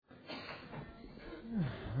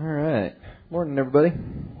Morning, everybody.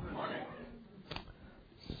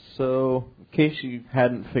 So, in case you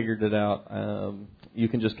hadn't figured it out, you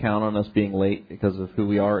can just count on us being late because of who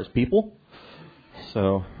we are as people.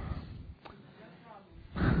 So,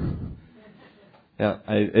 yeah,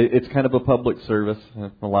 it's kind of a public service.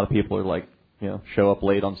 A lot of people are like, show up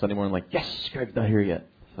late on Sunday morning, like, yes, Greg's not here yet.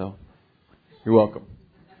 So, you're welcome.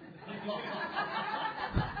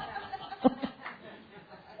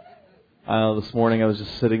 This morning I was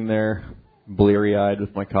just sitting there, bleary-eyed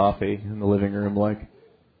with my coffee in the living room, like,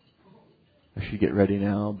 I should get ready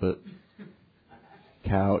now, but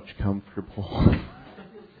couch, comfortable.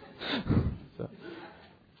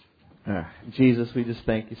 Jesus, we just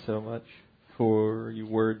thank you so much for your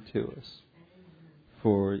word to us,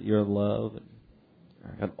 for your love,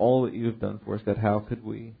 and all that you've done for us. God, how could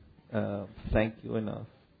we thank you enough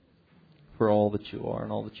for all that you are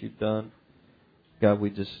and all that you've done? God, we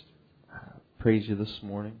just praise you this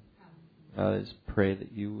morning. I just pray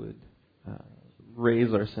that you would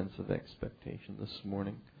raise our sense of expectation this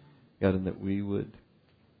morning, God, and that we would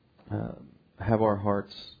have our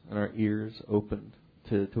hearts and our ears opened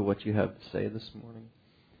to what you have to say this morning.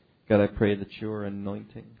 God, I pray that your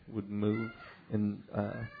anointing would move in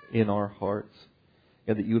our hearts.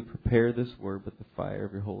 God, that you would prepare this word with the fire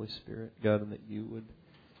of your Holy Spirit. God, and that you would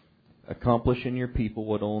accomplish in your people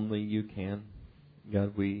what only you can.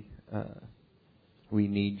 God, we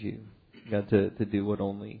need you, God, to do what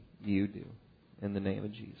only you do. In the name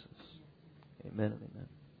of Jesus. Amen and amen.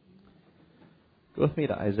 Go with me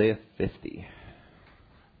to Isaiah 50.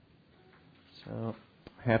 So,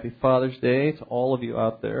 happy Father's Day to all of you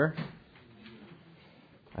out there.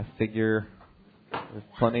 I figure there's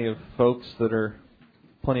plenty of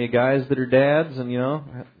guys that are dads,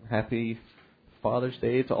 and happy Father's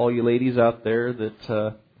Day to all you ladies out there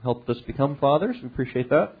that helped us become fathers. We appreciate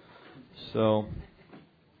that. So,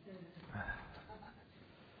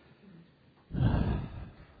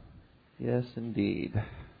 yes, indeed.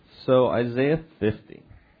 So, Isaiah 50.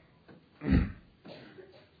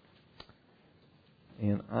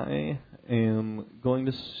 And I am going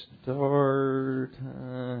to start...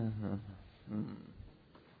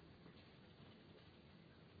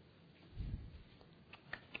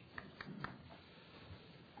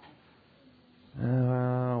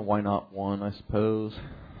 why not one, I suppose.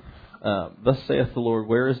 Thus saith the Lord,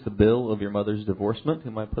 where is the bill of your mother's divorcement,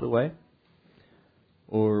 whom I put away?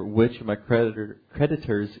 Or which of my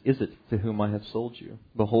creditors is it to whom I have sold you?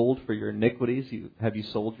 Behold, for your iniquities have you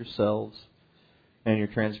sold yourselves, and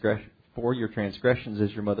for your transgressions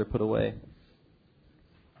is your mother put away.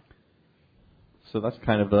 So that's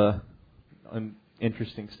kind of an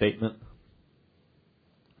interesting statement.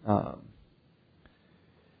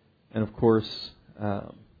 And of course,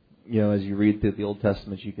 as you read through the Old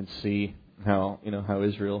Testament, you can see how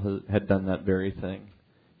Israel had done that very thing.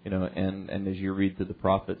 And as you read through the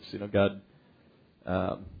prophets, God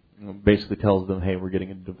basically tells them, "Hey, we're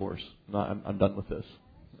getting a divorce. I'm done with this,"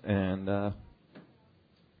 and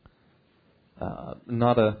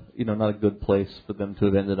not a good place for them to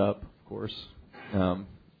have ended up, of course.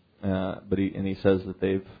 But he says that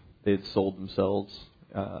they'd sold themselves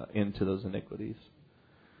into those iniquities.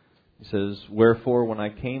 He says, "Wherefore, when I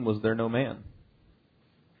came, was there no man?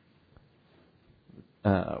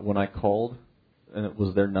 When I called, and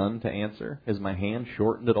was there none to answer? Is my hand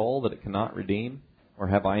shortened at all that it cannot redeem? Or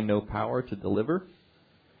have I no power to deliver?"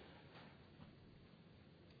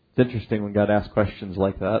 It's interesting when God asks questions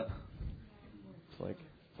like that. It's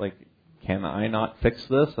like, can I not fix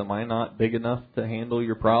this? Am I not big enough to handle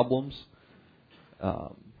your problems?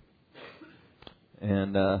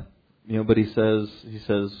 But he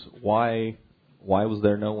says, why was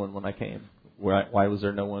there no one when I came? Why was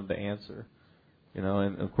there no one to answer?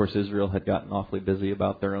 And of course Israel had gotten awfully busy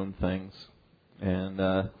about their own things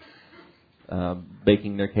and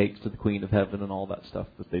baking their cakes to the Queen of Heaven and all that stuff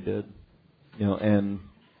that they did. And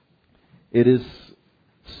it is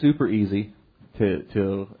super easy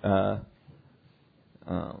to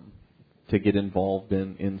get involved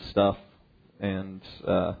in stuff and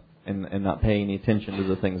not pay any attention to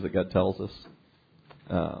the things that God tells us.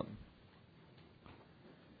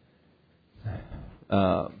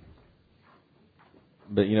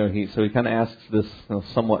 But he kind of asks this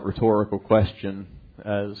somewhat rhetorical question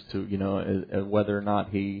as to whether or not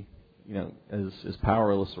he is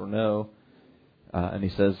powerless or no, and he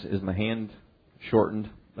says, "Is my hand shortened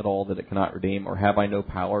at all that it cannot redeem, or have I no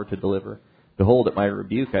power to deliver? Behold, at my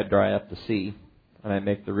rebuke I dry up the sea, and I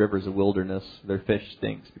make the rivers a wilderness. Their fish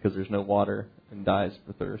stinks because there's no water, and dies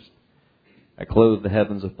for thirst. I clothe the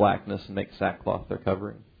heavens with blackness and make sackcloth their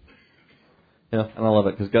covering." And I love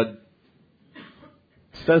it because God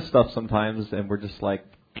says stuff sometimes, and we're just like,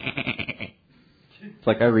 it's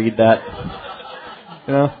like I read that,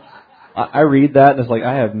 you know. I read that and it's like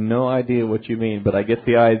I have no idea what you mean, but I get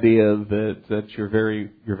the idea that your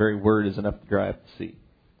very word is enough to dry up the sea.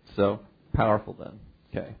 So powerful then.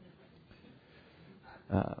 Okay.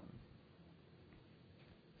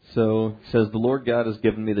 So it says, the Lord God has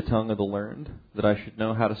given me the tongue of the learned, that I should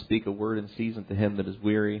know how to speak a word in season to him that is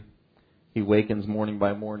weary. He wakens morning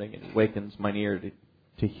by morning, and he wakens mine ear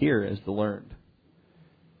to hear as the learned.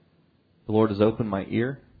 The Lord has opened my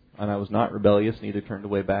ear, and I was not rebellious, neither turned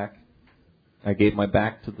away back. I gave my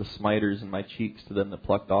back to the smiters and my cheeks to them that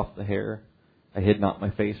plucked off the hair. I hid not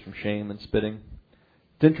my face from shame and spitting.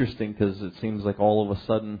 It's interesting because it seems like all of a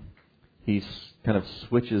sudden he kind of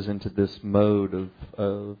switches into this mode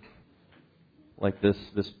of like this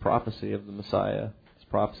prophecy of the Messiah, this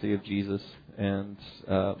prophecy of Jesus. And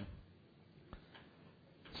so,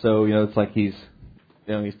 it's like he's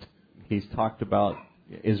talked about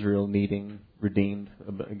Israel needing redeemed,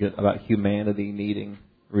 about humanity needing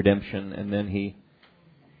redemption, and then he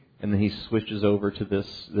switches over to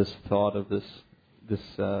this thought of this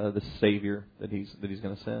Savior that he's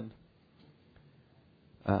going to send,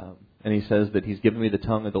 and he says that he's given me the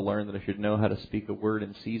tongue of the learned, that I should know how to speak a word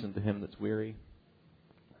in season to him that's weary.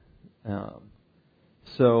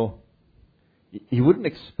 So you wouldn't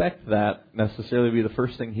expect that necessarily to be the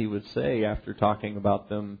first thing he would say after talking about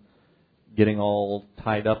them getting all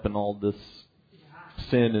tied up in all this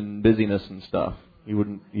sin and busyness and stuff. You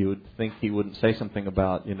would think he wouldn't say something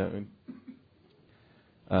about,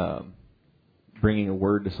 bringing a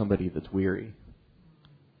word to somebody that's weary.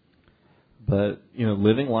 But,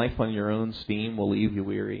 living life on your own steam will leave you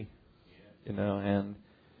weary, and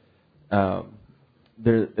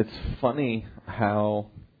it's funny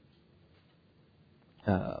how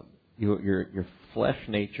your flesh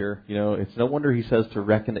nature, it's no wonder he says to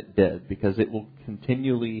reckon it dead, because it will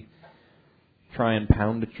continually try and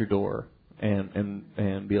pound at your door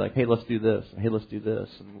and be like, hey, let's do this. Hey, let's do this.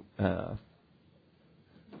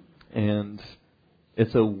 And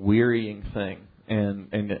it's a wearying thing. And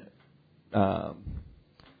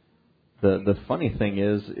the funny thing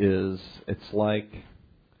is it's like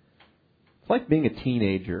being a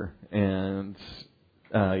teenager, and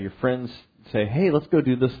your friends say, hey, let's go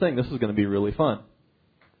do this thing. This is going to be really fun.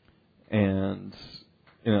 And,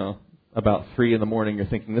 about 3 a.m, you're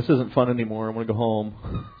thinking, this isn't fun anymore. I want to go home.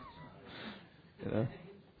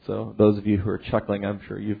 So those of you who are chuckling, I'm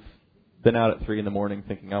sure you've been out at 3 a.m.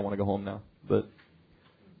 thinking, I want to go home now. But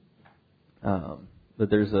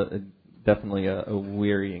there's definitely a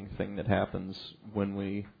wearying thing that happens when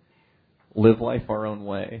we live life our own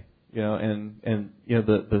way.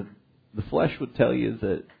 The flesh would tell you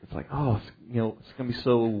that it's like, it's going to be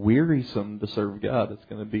so wearisome to serve God. It's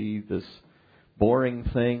going to be this boring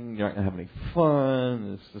thing. You're not going to have any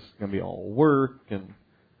fun. It's just going to be all work and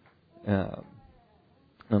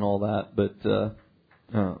all that.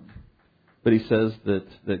 But he says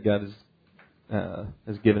that God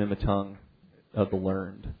has given him a tongue of the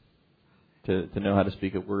learned to know how to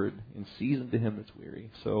speak a word in season to him that's weary.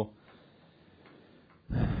 So,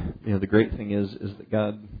 the great thing is that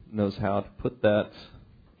God knows how to put that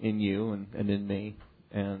in you and in me,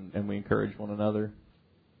 and we encourage one another.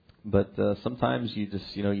 But sometimes you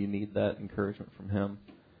just, you need that encouragement from him.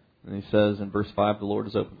 And he says in verse 5, the Lord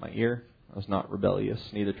has opened my ear. I was not rebellious,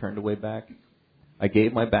 neither turned away back. I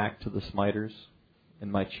gave my back to the smiters,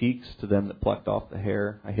 and my cheeks to them that plucked off the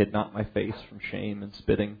hair. I hid not my face from shame and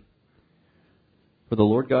spitting. For the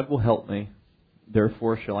Lord God will help me,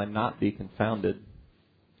 therefore shall I not be confounded.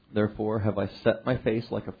 Therefore have I set my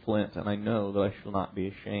face like a flint, and I know that I shall not be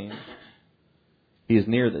ashamed. He is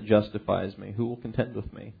near that justifies me. Who will contend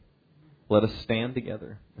with me? Let us stand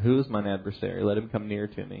together. Who is mine adversary? Let him come near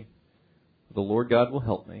to me. The Lord God will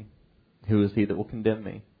help me. Who is he that will condemn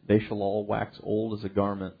me? They shall all wax old as a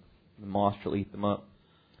garment, and the moth shall eat them up.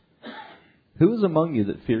 Who is among you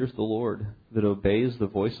that fears the Lord, that obeys the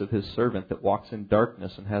voice of his servant, that walks in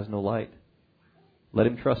darkness and has no light? Let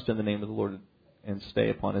him trust in the name of the Lord and stay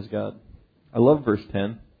upon his God. I love verse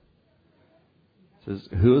 10. It says,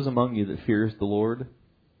 who is among you that fears the Lord,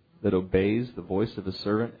 that obeys the voice of his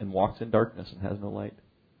servant, and walks in darkness and has no light?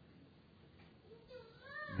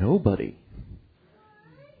 Nobody.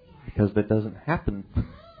 Because that doesn't happen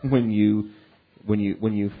when you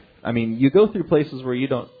go through places where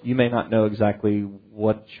you may not know exactly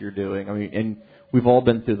what you're doing. And we've all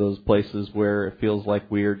been through those places where it feels like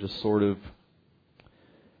we are just sort of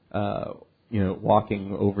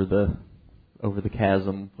walking over the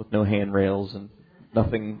chasm with no handrails and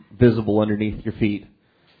nothing visible underneath your feet.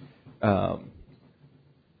 But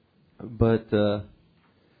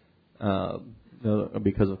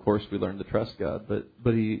because of course we learn to trust God.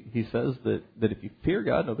 But he says that if you fear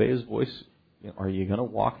God and obey His voice, are you going to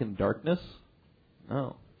walk in darkness?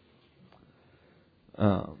 No.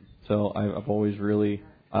 So I've always really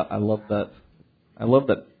I love that. I love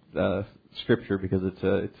that scripture because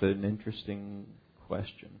it's an interesting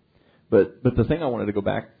question. But the thing I wanted to go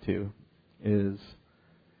back to is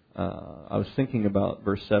I was thinking about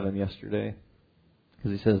verse 7 yesterday,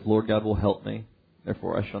 because he says, Lord God will help me,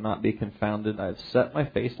 therefore I shall not be confounded. I have set my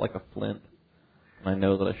face like a flint, and I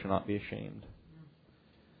know that I shall not be ashamed.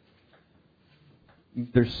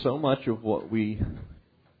 There's so much of what we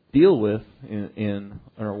deal with in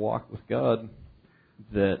our walk with God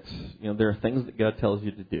that there are things that God tells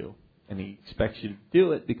you to do, and He expects you to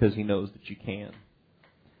do it because He knows that you can,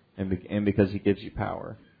 and because He gives you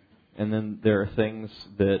power. And then there are things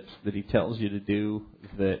that He tells you to do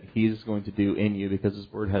that He's going to do in you because His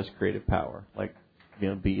Word has creative power. Like,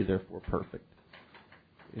 be therefore perfect.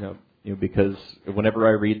 Because whenever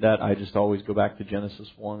I read that, I just always go back to Genesis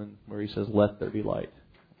 1 where He says, "Let there be light."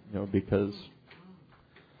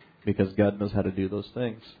 Because God knows how to do those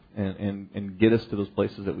things and get us to those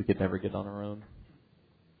places that we could never get on our own.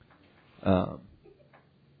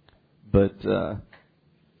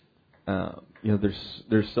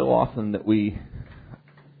 There's so often that we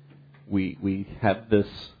have this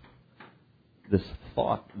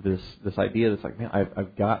thought, this idea that's like, man,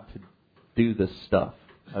 I've got to do this stuff.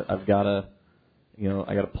 I've got to,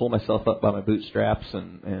 I got to pull myself up by my bootstraps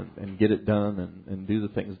and get it done and do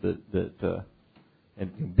the things that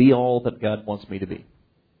and be all that God wants me to be.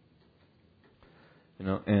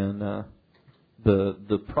 And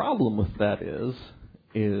the problem with that is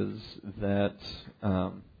that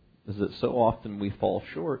so often we fall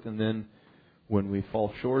short, and then when we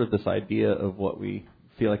fall short of this idea of what we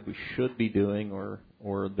feel like we should be doing, or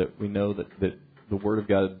that we know that the Word of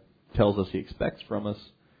God tells us He expects from us,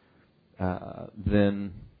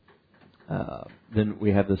 then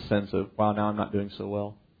we have this sense of, wow, now I'm not doing so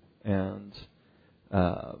well, and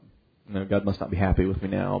God must not be happy with me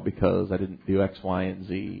now because I didn't do X, Y, and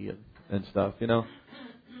Z and stuff.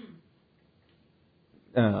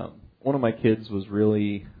 One of my kids was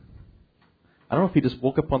really, I don't know if he just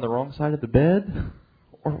woke up on the wrong side of the bed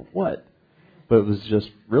or what, but it was just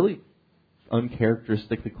really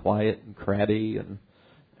uncharacteristically quiet and cratty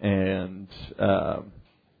and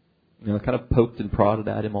kind of poked and prodded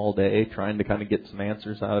at him all day, trying to kind of get some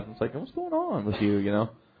answers out of him. It's like, what's going on with you,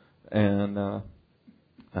 And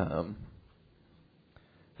and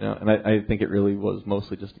I think it really was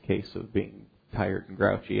mostly just a case of being tired and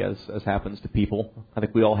grouchy, as happens to people. I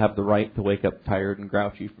think we all have the right to wake up tired and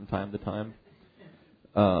grouchy from time to time.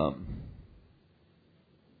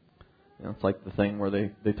 It's like the thing where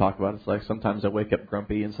they talk about, it's like sometimes I wake up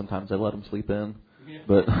grumpy and sometimes I let them sleep in.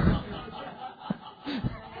 But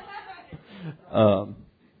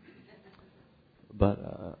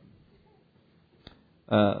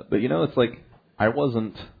it's like I was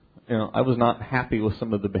not happy with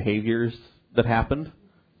some of the behaviors that happened,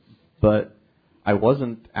 but I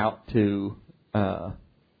wasn't out to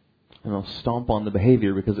stomp on the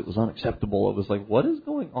behavior because it was unacceptable. It was like, what is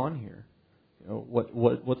going on here?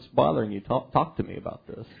 What's bothering you? Talk to me about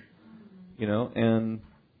this. And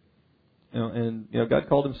God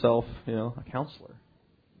called Himself, a counselor.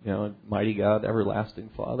 Mighty God, everlasting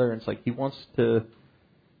Father. And it's like He wants to,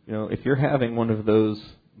 if you're having one of those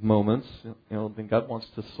moments, then God wants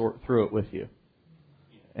to sort through it with you,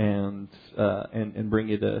 and bring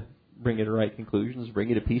you to right conclusions, bring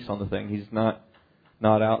you to peace on the thing. He's not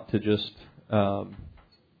out to just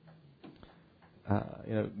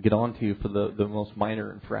get on to you for the most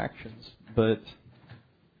minor infractions. But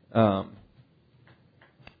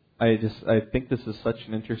I think this is such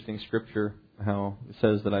an interesting scripture, how it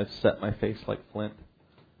says that I've set my face like flint,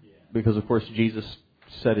 because of course Jesus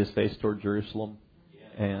set His face toward Jerusalem,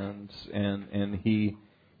 and he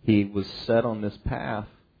was set on this path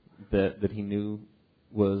that He knew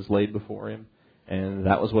was laid before Him, and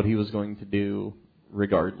that was what He was going to do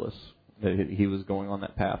regardless, that He was going on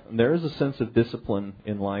that path. And there is a sense of discipline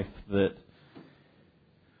in life that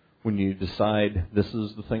when you decide this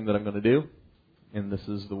is the thing that I'm going to do, and this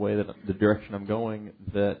is the direction I'm going,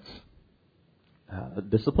 that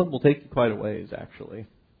discipline will take you quite a ways, actually.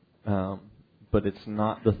 But it's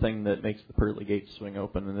not the thing that makes the pearly gates swing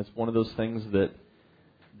open. And it's one of those things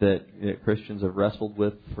that Christians have wrestled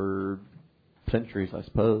with for centuries, I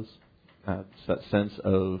suppose. It's that sense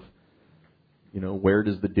of, where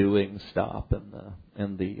does the doing stop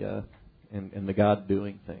and the God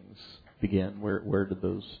doing things begin? Where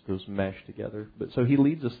do those mesh together? But so He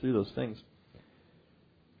leads us through those things.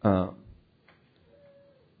 But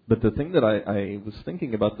But the thing that I was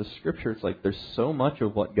thinking about the scripture, it's like there's so much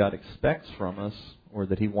of what God expects from us, or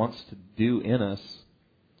that He wants to do in us,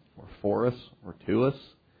 or for us, or to us,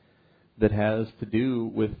 that has to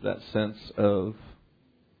do with that sense of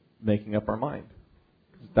making up our mind.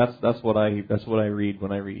 That's what I read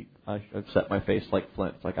when I read. I've set my face like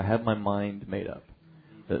flint. It's like I have my mind made up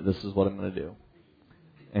that this is what I'm going to do.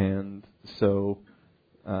 And so,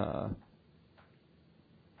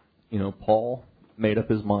 Paul made up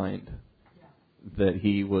his mind that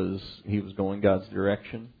he was going God's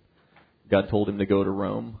direction. God told him to go to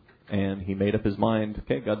Rome, and he made up his mind.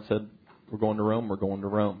 Okay, God said, we're going to Rome, we're going to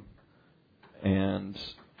Rome. And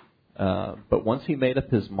but once he made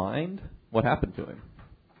up his mind, what happened to him?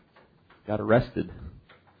 Got arrested.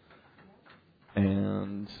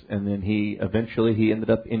 And then he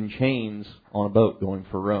ended up in chains on a boat going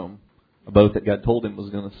for Rome. A boat that God told him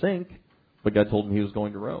was going to sink, but God told him he was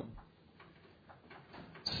going to Rome.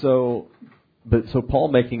 So Paul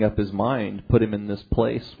making up his mind put him in this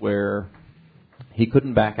place where he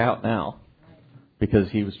couldn't back out now because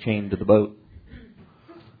he was chained to the boat.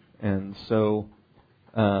 And so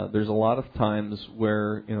there's a lot of times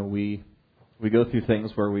where we go through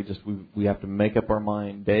things where we have to make up our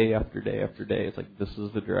mind day after day after day. It's like, this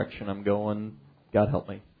is the direction I'm going. God help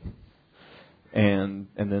me. And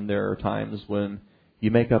then there are times when you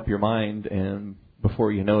make up your mind, and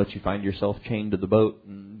before you know it, you find yourself chained to the boat,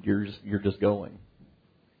 and you're just going.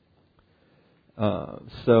 But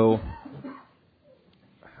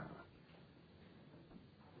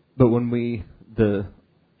when he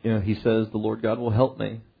says, the Lord God will help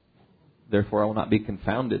me, therefore I will not be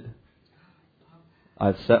confounded.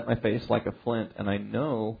 I've set my face like a flint, and I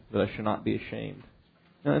know that I should not be ashamed.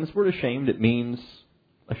 Now, and this word ashamed, it means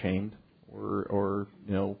ashamed, or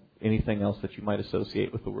anything else that you might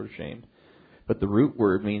associate with the word ashamed. But the root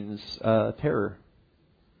word means terror,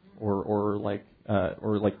 or like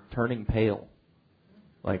turning pale,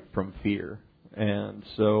 like from fear. And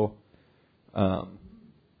so,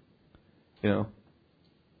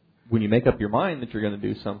 when you make up your mind that you're going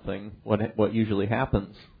to do something, what usually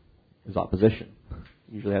happens is opposition.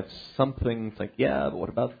 You usually have something. It's like, yeah, but what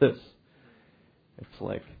about this? It's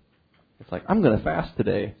like I'm going to fast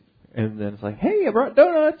today, and then it's like, hey, I brought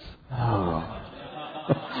donuts. Oh.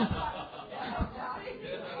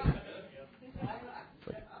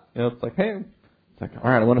 It's like, hey, it's like,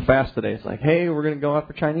 all right, I want to fast today. It's like, hey, we're going to go out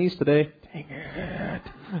for Chinese today. Dang it.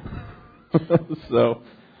 So,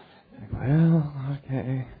 well,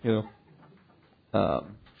 okay,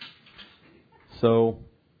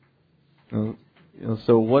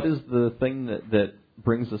 So what is the thing that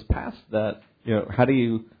brings us past that? How do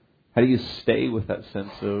you stay with that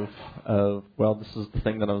sense of well, this is the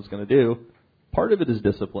thing that I was going to do? Part of it is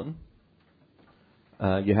discipline.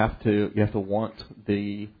 You have to want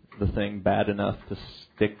the thing bad enough to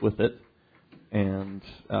stick with it, and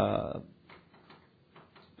that's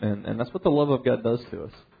what the love of God does to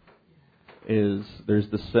us. Is there's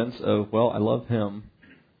the sense of, well, I love Him.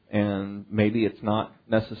 And maybe it's not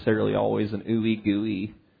necessarily always an ooey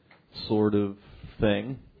gooey sort of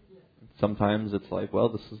thing. Sometimes it's like, well,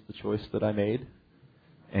 this is the choice that I made,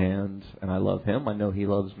 and I love Him. I know He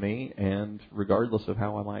loves me, and regardless of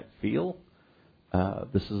how I might feel,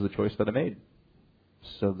 this is the choice that I made.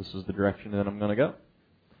 So this is the direction that I'm going to go.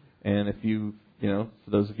 And if for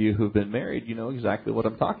those of you who've been married, you know exactly what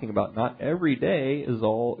I'm talking about. Not every day is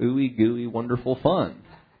all ooey gooey wonderful fun,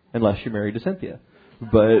 unless you're married to Cynthia.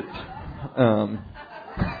 But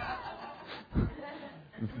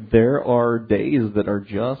there are days that are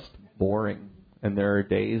just boring, and there are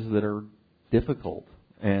days that are difficult,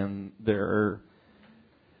 and there are,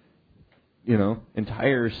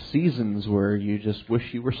 entire seasons where you just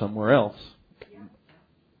wish you were somewhere else.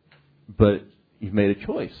 But you've made a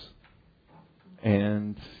choice,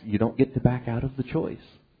 and you don't get to back out of the choice.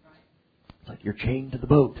 It's like you're chained to the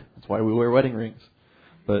boat. That's why we wear wedding rings.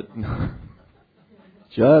 But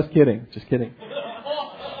just kidding.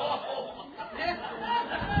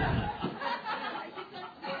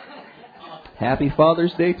 Happy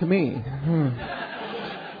Father's Day to me.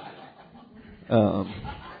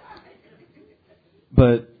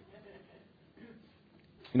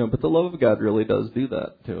 But the love of God really does do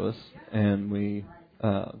that to us, and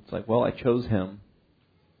it's like, well, I chose Him,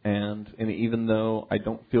 and even though I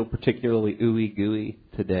don't feel particularly ooey gooey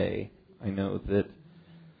today, I know that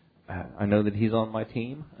He's on my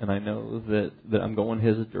team, and I know that I'm going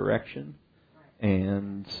His direction,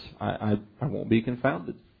 and I won't be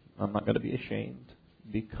confounded. I'm not going to be ashamed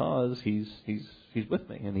because He's with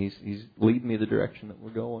me, and He's leading me the direction that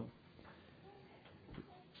we're going.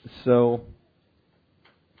 So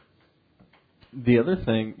The other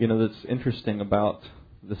thing, that's interesting about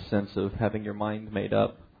the sense of having your mind made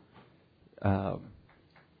up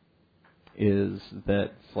is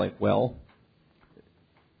that it's like, well,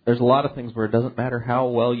 there's a lot of things where it doesn't matter how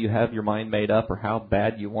well you have your mind made up or how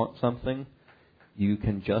bad you want something, you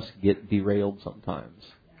can just get derailed sometimes.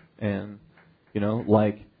 And,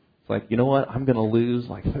 it's like, you know what, I'm going to lose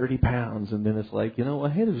like 30 pounds. And then it's like, you know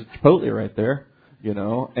what, hey, there's a Chipotle right there,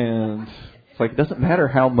 and it's like, it doesn't matter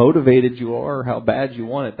how motivated you are or how bad you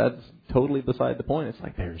want it. That's totally beside the point. It's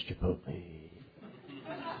like, there's Chipotle,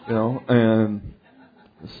 and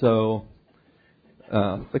so,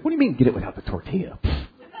 what do you mean get it without the tortilla?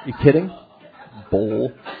 You kidding?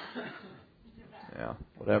 Bowl. Yeah,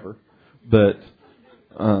 whatever. But,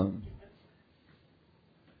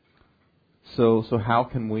 so how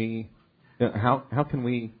can we, how can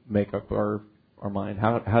we make up our mind?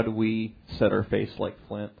 How do we set our face like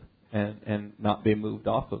flint and not be moved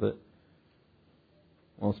off of it?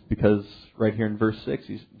 Well, it's because right here in verse 6,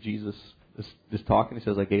 Jesus is talking. He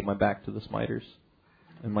says, I gave my back to the smiters,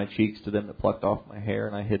 and my cheeks to them that plucked off my hair,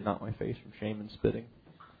 and I hid not my face from shame and spitting.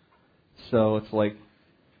 So it's like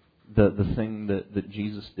the thing that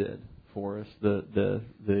Jesus did for us.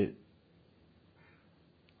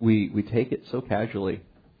 We take it so casually,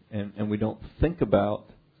 and we don't think about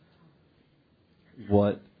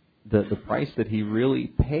what the price that He really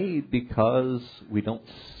paid, because we don't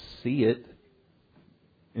see it,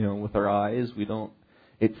 with our eyes. We don't.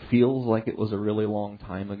 It feels like it was a really long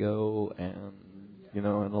time ago, and in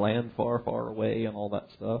a land far, far away, and all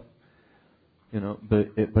that stuff.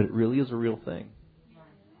 But it really is a real thing.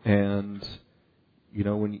 And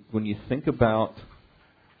when you think about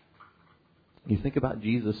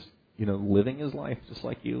Jesus, living His life just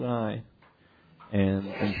like you and I, and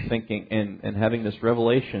thinking and having this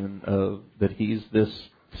revelation of that He's this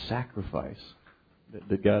sacrifice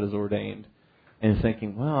that God has ordained, and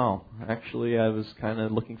thinking, wow, actually I was kind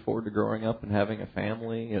of looking forward to growing up and having a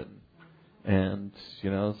family, and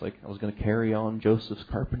it's like I was going to carry on Joseph's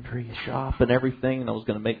carpentry shop and everything, and I was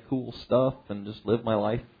going to make cool stuff and just live my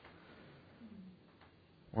life.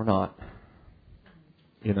 Or not,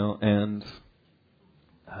 and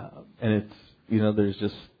it's there's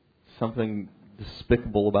just something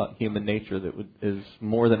despicable about human nature that is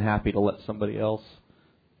more than happy to let somebody else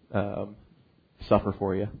suffer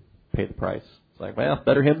for you, pay the price. It's like, well,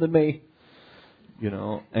 better him than me,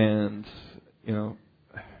 and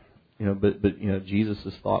but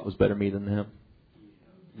Jesus' thought was better me than him,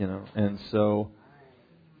 and so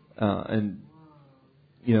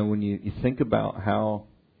when you think about how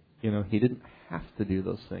He didn't have to do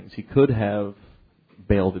those things. He could have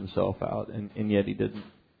bailed Himself out, and yet He didn't,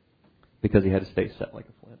 because He had to stay set like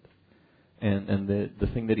a flint. And the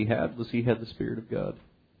thing that He had was He had the Spirit of God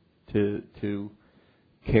to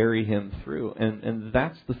carry Him through. And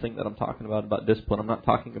that's the thing that I'm talking about discipline. I'm not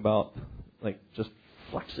talking about like just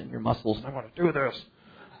flexing your muscles and I want to do this.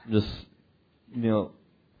 Just,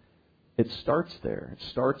 it starts there. It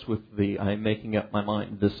starts with I'm making up my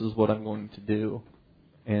mind. This is what I'm going to do.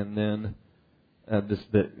 And then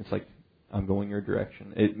it's like I'm going your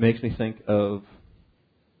direction. It makes me think of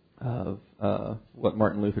what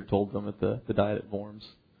Martin Luther told them at the Diet at Worms,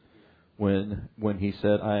 when he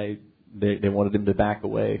said they wanted him to back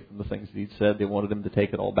away from the things that he'd said. They wanted him to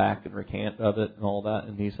take it all back and recant of it and all that.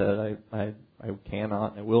 And he said, I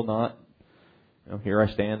cannot and I will not. Here I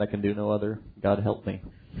stand. I can do no other. God help me.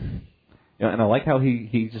 And I like how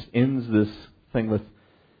he just ends this thing with,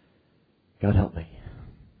 God help me.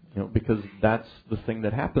 Because that's the thing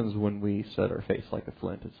that happens when we set our face like a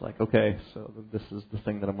flint. It's like, okay, so this is the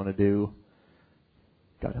thing that I'm going to do.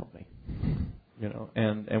 God help me.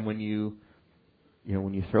 And when you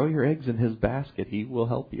throw your eggs in His basket, He will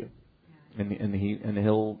help you, and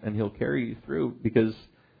He'll carry you through. Because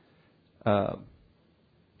I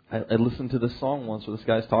listened to this song once where this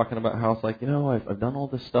guy's talking about how it's like, I've done all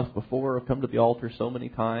this stuff before. I've come to the altar so many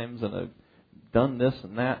times, and I've done this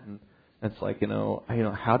and that, and it's like,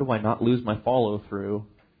 how do I not lose my follow through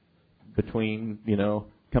between,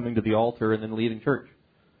 coming to the altar and then leaving church?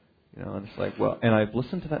 And it's like, well, and I've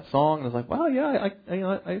listened to that song and I was like, well, yeah,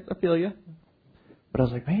 I feel you. But I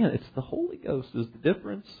was like, man, it's the Holy Ghost is the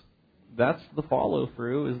difference. That's the follow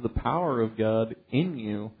through, is the power of God in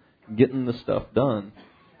you getting the stuff done.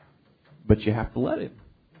 But you have to let Him,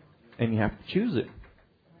 and you have to choose it.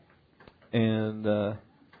 And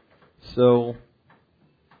so.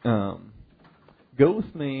 Go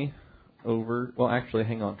with me over. Well, actually,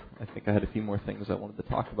 hang on. I think I had a few more things I wanted to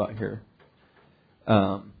talk about here.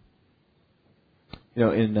 I'm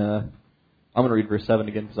going to read verse 7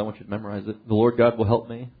 again because I want you to memorize it. The Lord God will help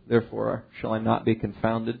me, therefore shall I not be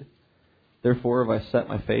confounded. Therefore have I set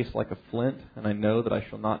my face like a flint, and I know that I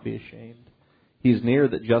shall not be ashamed. He is near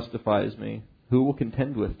that justifies me. Who will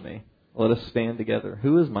contend with me? Let us stand together.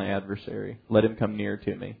 Who is my adversary? Let him come near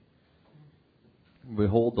to me.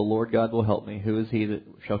 Behold, the Lord God will help me. Who is he that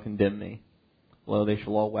shall condemn me? Lo, they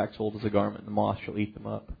shall all wax old as a garment, and the moth shall eat them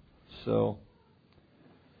up. So,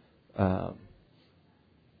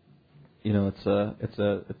 it's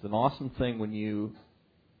an awesome thing when you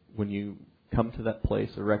come to that place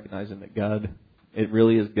of recognizing that God, it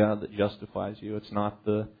really is God that justifies you. It's not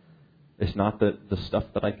the stuff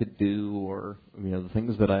that I could do, or the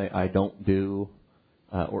things that I don't do,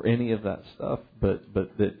 or any of that stuff. But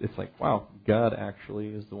that it's like, wow, God actually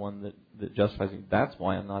is the one that justifies me. That's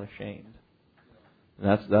why I'm not ashamed.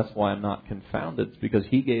 And that's why I'm not confounded. It's because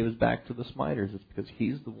He gave His back to the smiters. It's because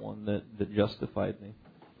He's the one that justified me.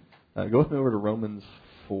 Go with me over to Romans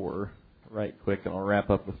 4 right quick, and I'll wrap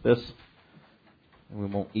up with this. And we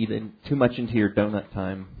won't eat too much into your donut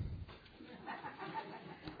time.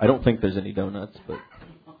 I don't think there's any donuts, but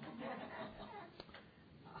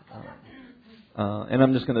and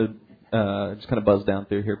I'm just going to kind of buzz down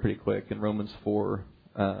through here pretty quick in Romans 4,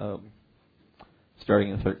 starting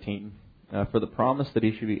in 13. For the promise that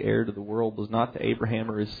he should be heir to the world was not to Abraham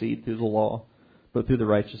or his seed through the law, but through the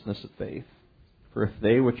righteousness of faith. For if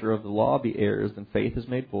they which are of the law be heirs, then faith is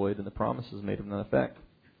made void, and the promise is made of none effect.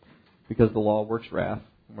 Because the law works wrath,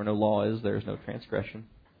 and where no law is, there is no transgression.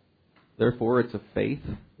 Therefore it's of faith,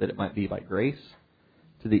 that it might be by grace,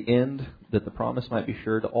 to the end that the promise might be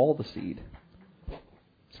sure to all the seed.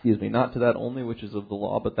 Not to that only which is of the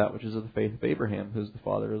law, but that which is of the faith of Abraham, who is the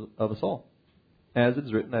father of us all. As it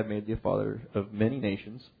is written, I have made thee a father of many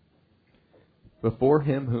nations, before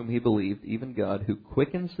him whom he believed, even God, who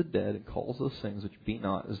quickens the dead and calls those things which be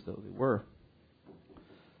not as though they were.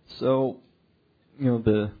 So,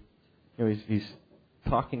 he's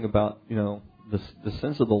talking about, the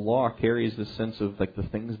sense of the law carries this sense of like the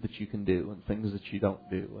things that you can do and things that you don't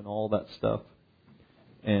do and all that stuff.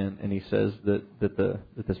 And he says that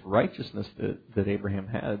this righteousness that Abraham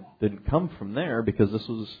had didn't come from there, because this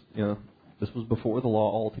was before the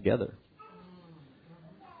law altogether.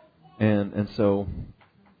 And so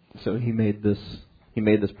he made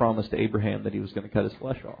this promise to Abraham that he was going to cut his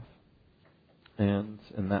flesh off, and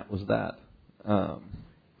that was that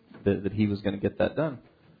he was going to get that done.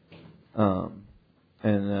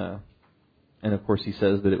 And of course he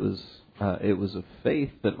says that it was of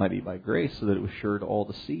faith that might be by grace, so that it was sure to all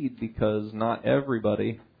the seed, because not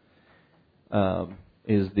everybody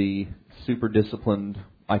is the super disciplined,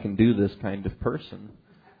 I can do this kind of person.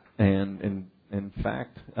 And in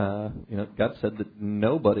fact, God said that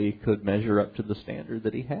nobody could measure up to the standard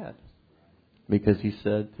that He had, because He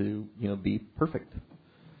said to be perfect,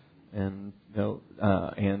 and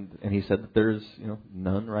and He said that there's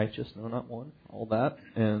none righteous, no, not one, all that,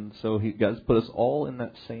 and so God's put us all in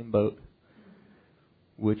that same boat,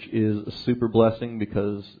 which is a super blessing,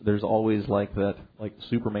 because there's always like that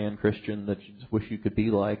Superman Christian that you just wish you could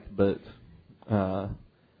be like, but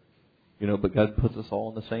but God puts us all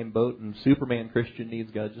in the same boat, and Superman Christian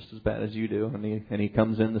needs God just as bad as you do, and he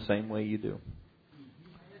comes in the same way you do.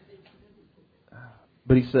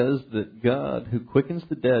 But he says that God, who quickens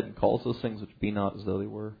the dead and calls those things which be not as though they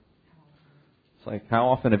were. It's like, how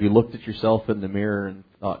often have you looked at yourself in the mirror and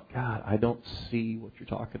thought, God, I don't see what you're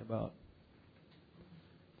talking about.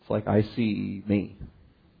 It's like, I see me.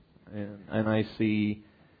 And I see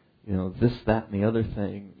this, that, and the other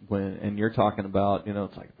thing. And you're talking about,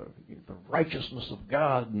 it's like the righteousness of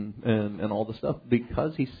God and all the stuff,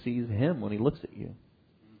 because He sees Him when He looks at you.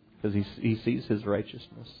 Because He sees His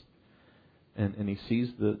righteousness. And He sees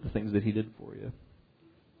the things that He did for you.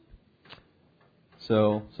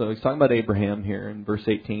 So he's talking about Abraham here in verse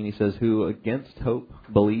 18. He says, who against hope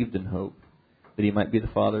believed in hope, that he might be the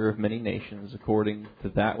father of many nations, according to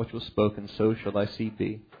that which was spoken, so shall thy seed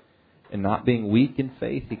be. And not being weak in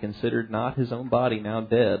faith, he considered not his own body now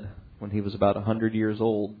dead, when he was about 100 years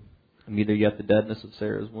old, and neither yet the deadness of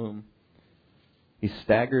Sarah's womb. He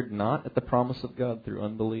staggered not at the promise of God through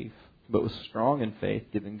unbelief, but was strong in faith,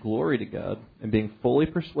 giving glory to God, and being fully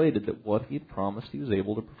persuaded that what He had promised He was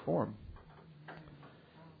able to perform.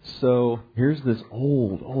 So here's this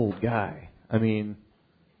old guy. I mean,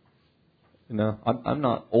 I'm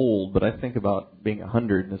not old, but I think about being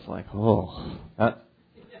 100, and it's like, I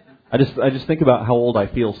just think about how old I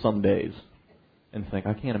feel some days, and think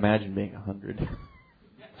I can't imagine being 100.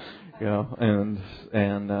 And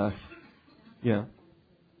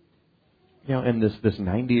this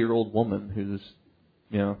 90-year-old woman who's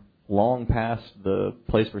long past the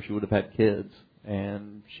place where she would have had kids,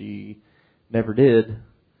 and she never did,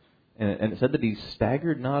 And it said that he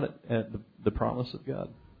staggered not at the promise of God.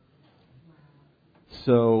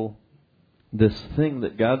 So this thing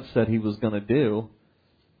that God said he was going to do,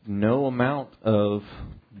 no amount of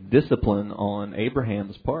discipline on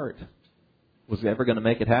Abraham's part was ever going to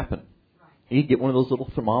make it happen. He'd get one of those little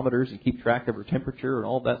thermometers and keep track of her temperature and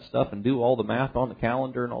all that stuff and do all the math on the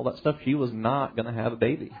calendar and all that stuff. She was not going to have a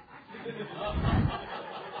baby.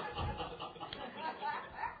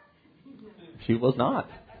 She was not.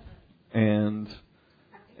 And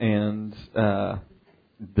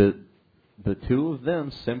the two of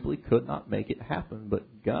them simply could not make it happen.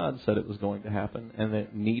 But God said it was going to happen, and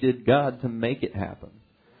it needed God to make it happen.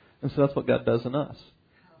 And so that's what God does in us.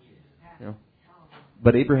 You know?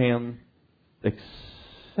 But Abraham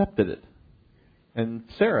accepted it. And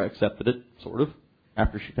Sarah accepted it, sort of,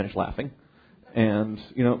 after she finished laughing. And,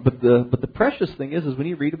 you know, but the precious thing is when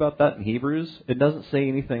you read about that in Hebrews, it doesn't say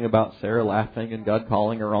anything about Sarah laughing and God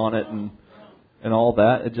calling her on it and all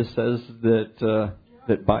that. It just says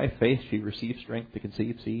that by faith she received strength to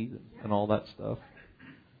conceive seed and all that stuff.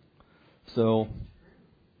 So,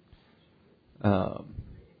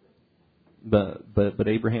 but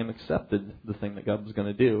Abraham accepted the thing that God was going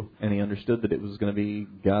to do, and he understood that it was going to be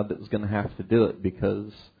God that was going to have to do it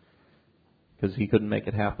because he couldn't make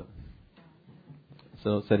it happen.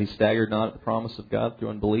 So it said he staggered not at the promise of God through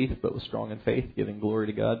unbelief, but was strong in faith, giving glory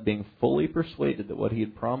to God, being fully persuaded that what he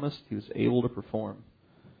had promised he was able to perform.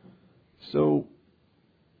 So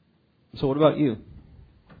what about you?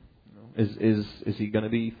 Is he going to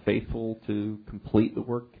be faithful to complete the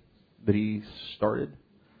work that he started?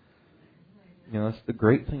 You know, that's the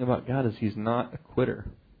great thing about God is he's not a quitter.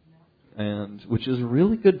 And which is a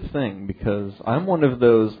really good thing because I'm one of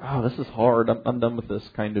those, this is hard, I'm done with this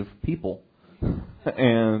kind of people.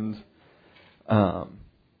 And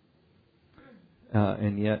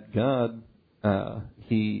yet God,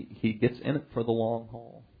 he gets in it for the long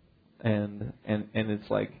haul. And it's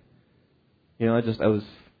like, you know, I was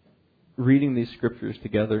reading these scriptures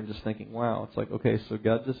together and just thinking, wow, it's like, okay, so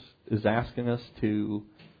God just is asking us to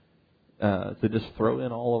just throw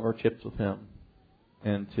in all of our chips with him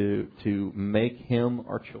and to make him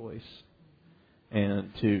our choice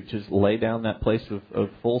and to just lay down that place of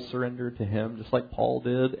full surrender to him, just like Paul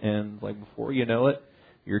did. And like before you know it,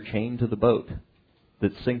 you're chained to the boat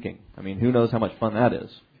that's sinking. I mean, who knows how much fun that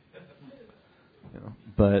is? You know,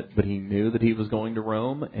 but he knew that he was going to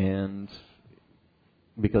Rome, and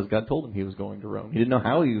because God told him he was going to Rome. He didn't know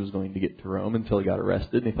how he was going to get to Rome until he got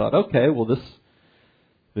arrested, and he thought, okay, well this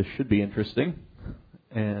should be interesting.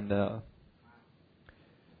 And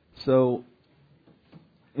so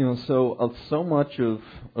much of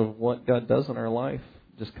what God does in our life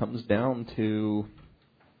just comes down to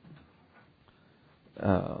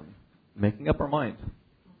making up our mind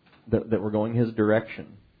that we're going his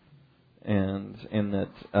direction, and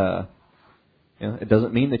that it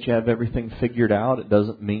doesn't mean that you have everything figured out. It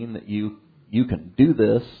doesn't mean that you can do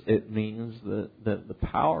this. It means that the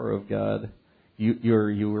power of God,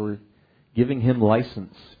 you're giving him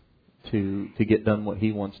license to get done what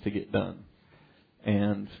he wants to get done.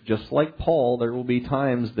 And just like Paul, there will be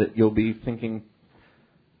times that you'll be thinking,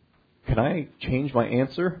 can I change my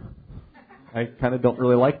answer? I kind of don't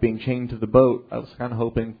really like being chained to the boat. I was kind of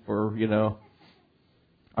hoping for,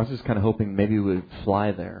 I was just kind of hoping maybe we would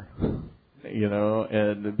fly there,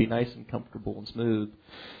 and it'd be nice and comfortable and smooth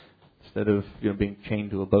instead of, being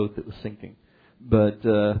chained to a boat that was sinking. But,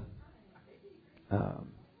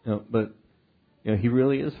 he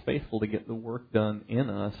really is faithful to get the work done in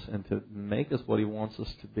us and to make us what he wants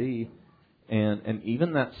us to be. And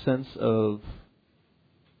even that sense of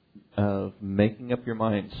making up your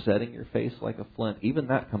mind, setting your face like a flint, even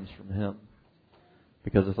that comes from him.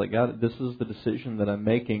 Because it's like, God, this is the decision that I'm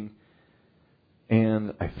making,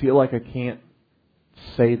 and I feel like I can't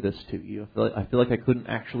say this to you. I feel like I couldn't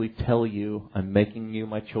actually tell you, I'm making you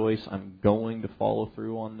my choice, I'm going to follow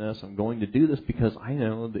through on this, I'm going to do this because I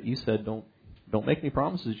know that you said don't make any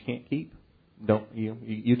promises you can't keep.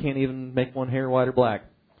 You can't even make one hair white or black,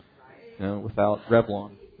 without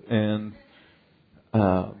Revlon. And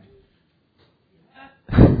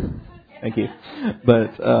thank you.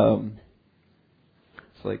 But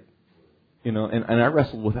it's like, and I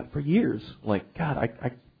wrestled with that for years. Like, God,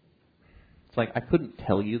 it's like I couldn't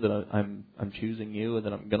tell you that I'm choosing you and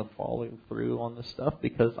that I'm going to follow through on this stuff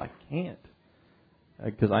because I can't.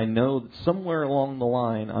 Because I know that somewhere along the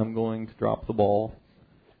line I'm going to drop the ball,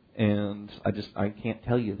 and I can't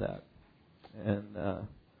tell you that.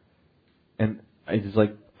 And I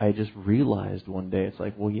just realized one day, it's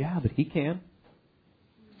like, well, yeah, but he can.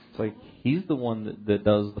 It's like he's the one that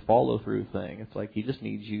does the follow through thing. It's like he just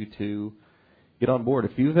needs you to get on board.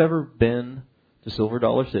 If you've ever been to Silver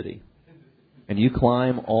Dollar City and you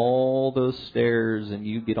climb all those stairs and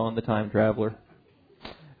you get on the time traveler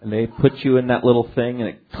and they put you in that little thing and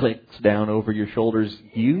it clicks down over your shoulders,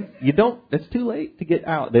 you don't, it's too late to get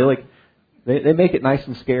out. They make it nice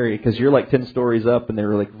and scary because you're like 10 stories up and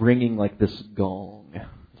they're like ringing like this gong.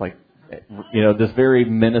 It's like, this very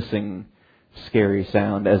menacing, scary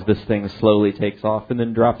sound as this thing slowly takes off and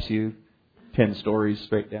then drops you 10 stories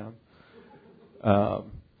straight down.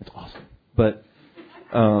 It's awesome. But,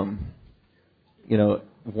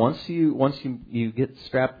 once you get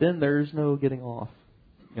strapped in, there's no getting off,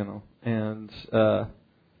 and,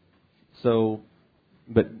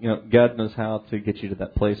 but God knows how to get you to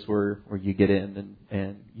that place where you get in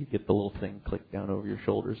and you get the little thing clicked down over your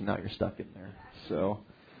shoulders and now you're stuck in there. So,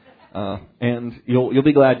 and you'll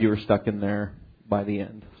be glad you were stuck in there by the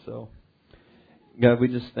end. So, God, we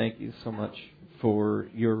just thank you so much for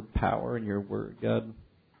your power and your word, God.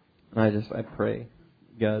 And I pray,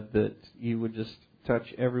 God, that you would just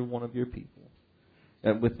touch every one of your people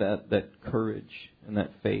with that courage and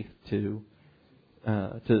that faith to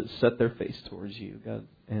set their face towards you, God,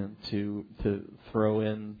 and to throw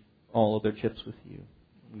in all of their chips with you,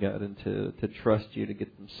 God, and to trust you to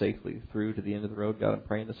get them safely through to the end of the road. God, I'm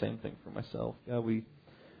praying the same thing for myself. God, we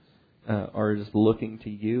are just looking to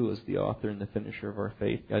you as the author and the finisher of our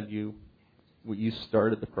faith. God, you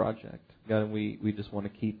started the project, God, and we just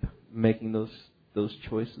want to keep making those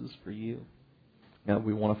choices for you. God,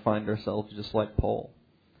 we want to find ourselves just like Paul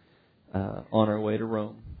on our way to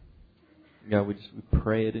Rome. God, we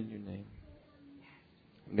pray it in your name.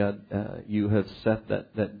 God, you have set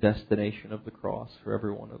that destination of the cross for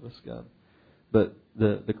every one of us, God. But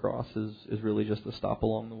the cross is really just a stop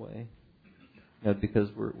along the way, God, because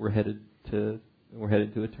we're headed to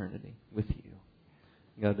eternity with you,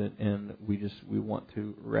 God, and we want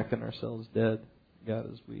to reckon ourselves dead, God,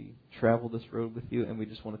 as we travel this road with you, and we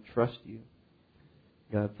just want to trust you,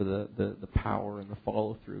 God, for the power and the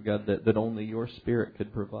follow through, God, that only your Spirit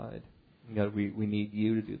could provide. God, we need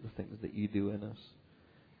you to do the things that you do in us.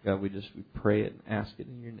 God, we pray it and ask it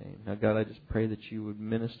in your name. Now, God, I just pray that you would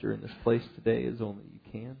minister in this place today as only you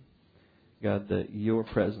can. God, that your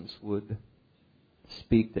presence would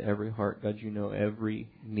speak to every heart. God, you know every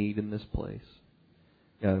need in this place.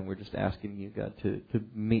 God, and we're just asking you, God, to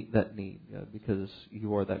meet that need, God, because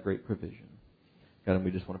you are that great provision. God, and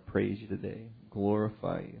we just want to praise you today,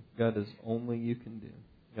 glorify you. God, as only you can do.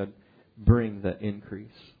 God, bring that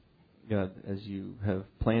increase. God, as you have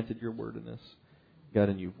planted your word in us, God,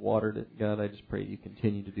 and you've watered it, God, I just pray you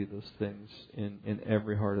continue to do those things in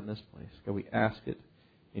every heart in this place. God, we ask it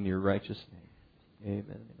in your righteous name.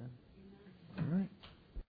 Amen. Amen. All right.